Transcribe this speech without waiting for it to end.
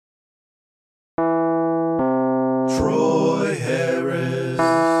Troy Harris.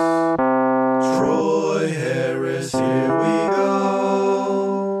 Troy Harris, here we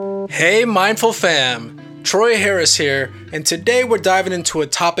go. Hey Mindful fam, Troy Harris here, and today we're diving into a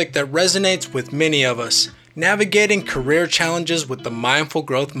topic that resonates with many of us, navigating career challenges with the mindful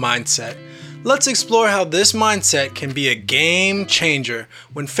growth mindset. Let's explore how this mindset can be a game changer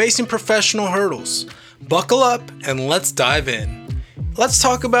when facing professional hurdles. Buckle up and let's dive in. Let's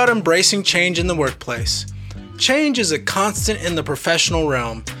talk about embracing change in the workplace. Change is a constant in the professional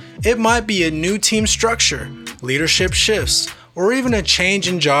realm. It might be a new team structure, leadership shifts, or even a change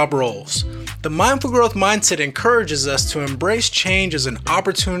in job roles. The mindful growth mindset encourages us to embrace change as an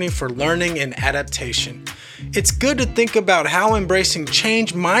opportunity for learning and adaptation. It's good to think about how embracing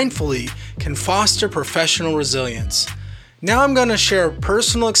change mindfully can foster professional resilience. Now I'm going to share a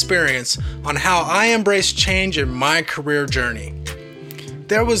personal experience on how I embraced change in my career journey.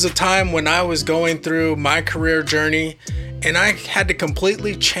 There was a time when I was going through my career journey and I had to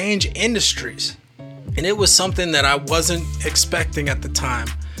completely change industries. And it was something that I wasn't expecting at the time,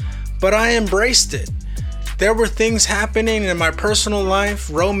 but I embraced it. There were things happening in my personal life.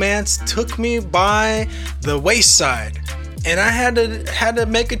 Romance took me by the wayside, and I had to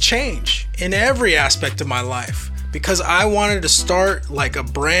make a change in every aspect of my life because I wanted to start like a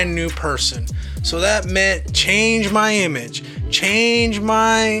brand new person. So that meant change my image, change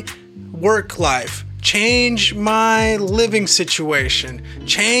my work life, change my living situation,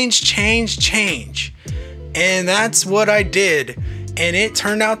 change. And that's what I did, and it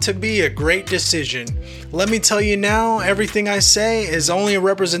turned out to be a great decision. Let me tell you now, everything I say is only a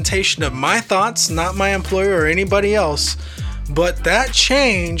representation of my thoughts, not my employer or anybody else. But that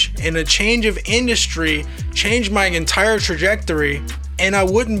change and a change of industry changed my entire trajectory, and I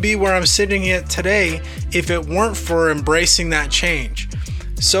wouldn't be where I'm sitting at today if it weren't for embracing that change.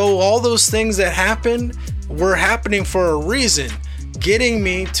 So all those things that happened were happening for a reason, getting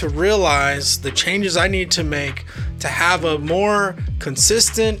me to realize the changes I need to make to have a more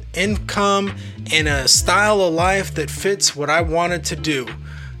consistent income and a style of life that fits what I wanted to do.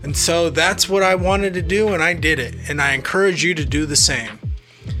 And so that's what I wanted to do, and I did it. And I encourage you to do the same.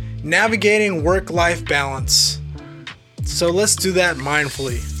 Navigating work-life balance. So let's do that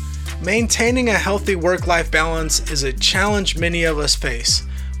mindfully. Maintaining a healthy work-life balance is a challenge many of us face.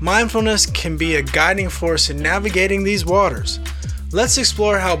 Mindfulness can be a guiding force in navigating these waters. Let's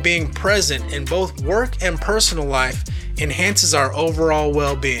explore how being present in both work and personal life enhances our overall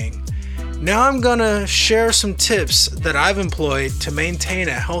well-being. Now I'm going to share some tips that I've employed to maintain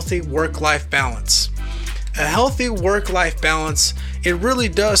a healthy work-life balance. A healthy work-life balance, it really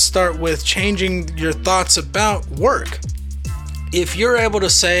does start with changing your thoughts about work. If you're able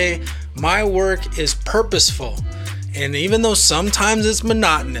to say, my work is purposeful, and even though sometimes it's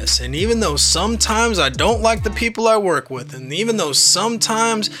monotonous, and even though sometimes I don't like the people I work with, and even though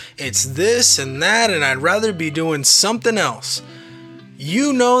sometimes it's this and that, and I'd rather be doing something else,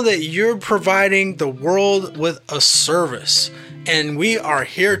 you know that you're providing the world with a service, and we are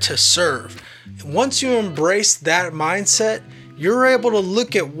here to serve. Once you embrace that mindset, you're able to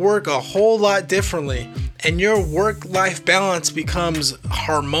look at work a whole lot differently, and your work-life balance becomes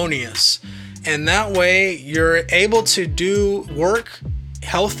harmonious. And that way you're able to do work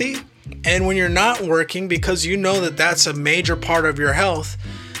healthy. And when you're not working, because you know that that's a major part of your health,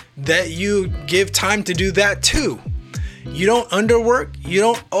 that you give time to do that too. You don't underwork, you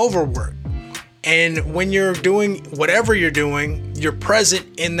don't overwork. And when you're doing whatever you're doing, you're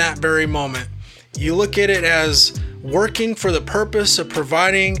present in that very moment. You look at it as working for the purpose of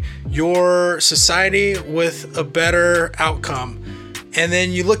providing your society with a better outcome. And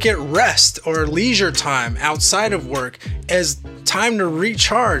then you look at rest or leisure time outside of work as time to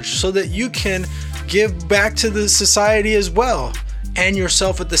recharge so that you can give back to the society as well and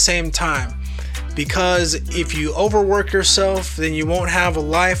yourself at the same time. Because if you overwork yourself, then you won't have a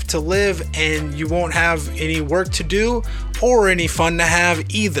life to live and you won't have any work to do or any fun to have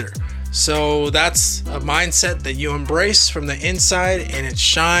either. So that's a mindset that you embrace from the inside and it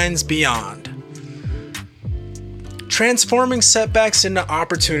shines beyond. Transforming setbacks into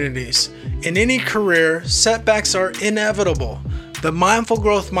opportunities. In any career, setbacks are inevitable. The mindful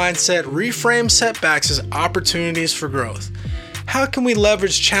growth mindset reframes setbacks as opportunities for growth. How can we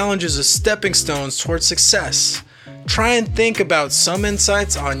leverage challenges as stepping stones towards success? Try and think about some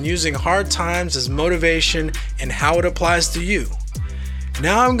insights on using hard times as motivation and how it applies to you.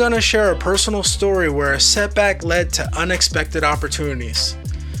 Now I'm going to share a personal story where a setback led to unexpected opportunities.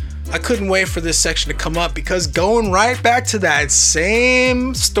 I couldn't wait for this section to come up because going right back to that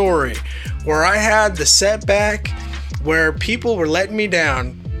same story where I had the setback where people were letting me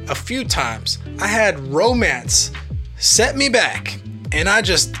down a few times. I had romance set me back. And I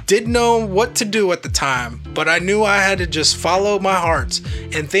just didn't know what to do at the time, but I knew I had to just follow my heart,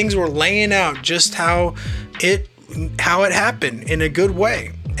 and things were laying out just how it happened in a good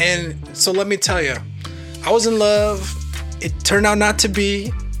way. And so let me tell you, I was in love. It turned out not to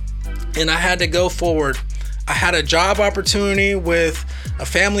be, and I had to go forward. I had a job opportunity with a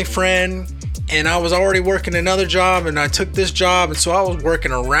family friend, and I was already working another job, and I took this job, and so I was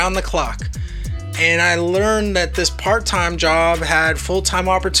working around the clock. And I learned that this part-time job had full-time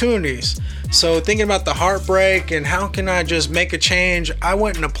opportunities. So thinking about the heartbreak and how can I just make a change, I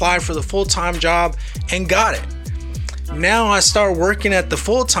went and applied for the full-time job and got it. Now I start working at the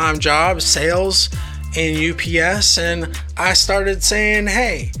full-time job, sales in UPS, and I started saying,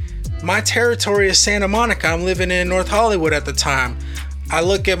 hey, my territory is Santa Monica. I'm living in North Hollywood at the time. I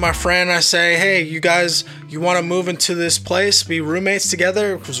look at my friend, I say, hey, you guys, you want to move into this place, be roommates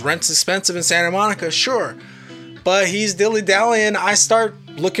together? Because rent's expensive in Santa Monica. Sure. But he's dilly-dallying. I start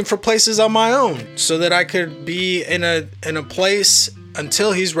looking for places on my own so that I could be in a place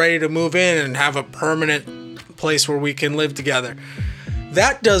until he's ready to move in and have a permanent place where we can live together.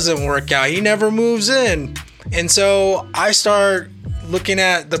 That doesn't work out. He never moves in. And so I start looking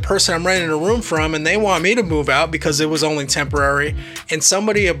at the person I'm renting a room from, and they want me to move out because it was only temporary, and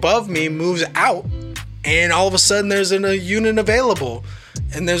somebody above me moves out, and all of a sudden there's a unit available,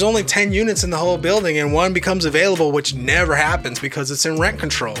 and there's only 10 units in the whole building, and one becomes available, which never happens because it's in rent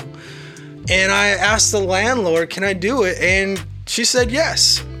control. And I asked the landlord, can I do it? And she said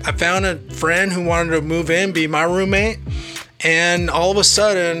yes. I found a friend who wanted to move in, be my roommate. And all of a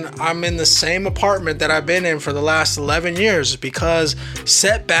sudden, I'm in the same apartment that I've been in for the last 11 years because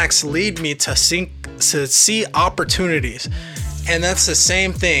setbacks lead me to see opportunities. And that's the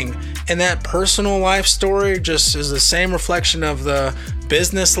same thing. And that personal life story just is the same reflection of the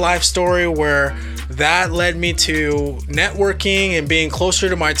business life story, where that led me to networking and being closer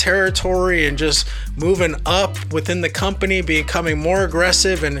to my territory and just moving up within the company, becoming more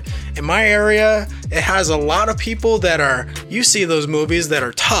aggressive. And in my area, it has a lot of people that are, you see those movies that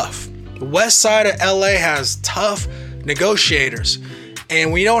are tough. The west side of LA has tough negotiators.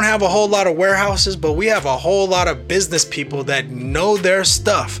 And we don't have a whole lot of warehouses, but we have a whole lot of business people that know their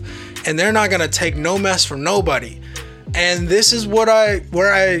stuff, and they're not gonna take no mess from nobody. And this is where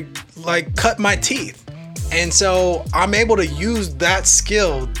I like cut my teeth. And so I'm able to use that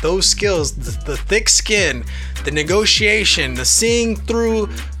skill, those skills, the thick skin, the negotiation, the seeing through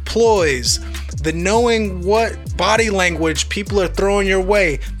ploys, the knowing what body language people are throwing your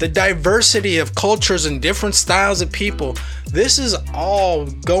way, the diversity of cultures and different styles of people. This is all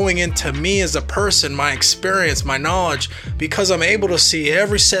going into me as a person, my experience, my knowledge, because I'm able to see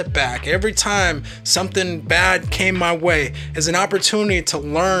every setback, every time something bad came my way as an opportunity to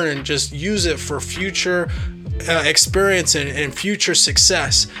learn and just use it for future experience and future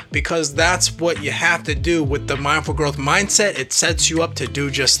success, because that's what you have to do with the mindful growth mindset. It sets you up to do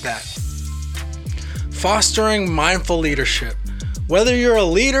just that. Fostering mindful leadership. Whether you're a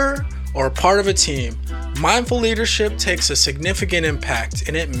leader or a part of a team, mindful leadership takes a significant impact,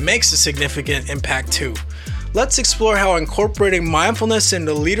 and it makes a significant impact too. Let's explore how incorporating mindfulness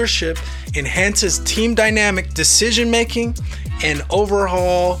into leadership enhances team dynamic decision making and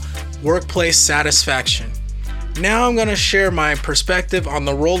overall workplace satisfaction. Now I'm going to share my perspective on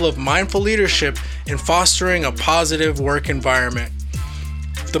the role of mindful leadership in fostering a positive work environment.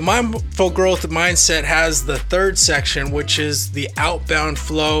 The mindful growth mindset has the third section, which is the outbound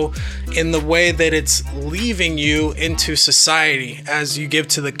flow, in the way that it's leaving you into society as you give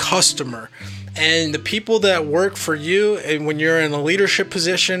to the customer. And the people that work for you, and when you're in a leadership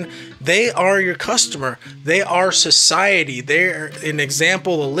position, they are your customer. They are society. They're an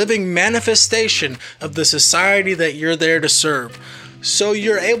example, a living manifestation of the society that you're there to serve. So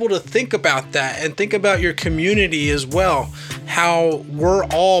you're able to think about that and think about your community as well, how we're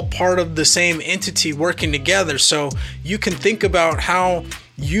all part of the same entity working together. So you can think about how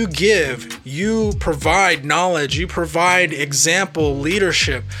you give, you provide knowledge, you provide example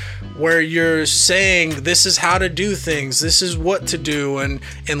leadership, where you're saying this is how to do things, this is what to do, and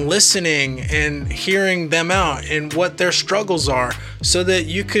listening and hearing them out and what their struggles are, so that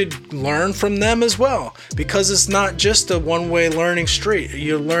you could learn from them as well, because it's not just a one-way learning street.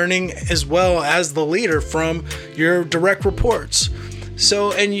 You're learning as well as the leader from your direct reports.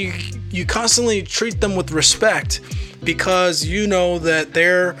 So, and you constantly treat them with respect, because you know that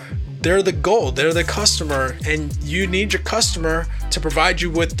they're the goal, they're the customer, and you need your customer to provide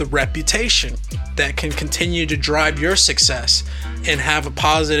you with the reputation that can continue to drive your success and have a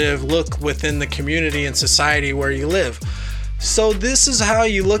positive look within the community and society where you live. So this is how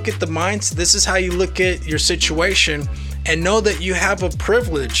you look at the mindset. This is how you look at your situation, and know that you have a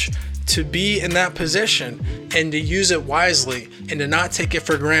privilege to be in that position and to use it wisely and to not take it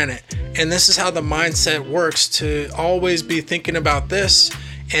for granted. And this is how the mindset works, to always be thinking about this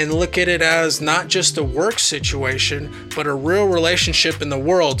and look at it as not just a work situation, but a real relationship in the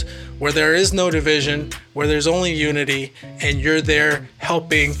world where there is no division, where there's only unity, and you're there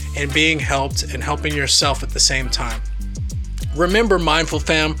helping and being helped and helping yourself at the same time. Remember, Mindful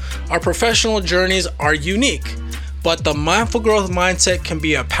Fam, our professional journeys are unique, but the mindful growth mindset can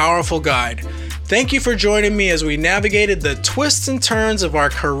be a powerful guide. Thank you for joining me as we navigated the twists and turns of our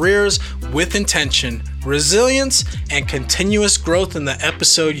careers with intention, resilience, and continuous growth in the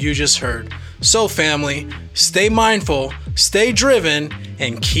episode you just heard. So family, stay mindful, stay driven,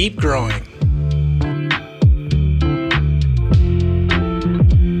 and keep growing.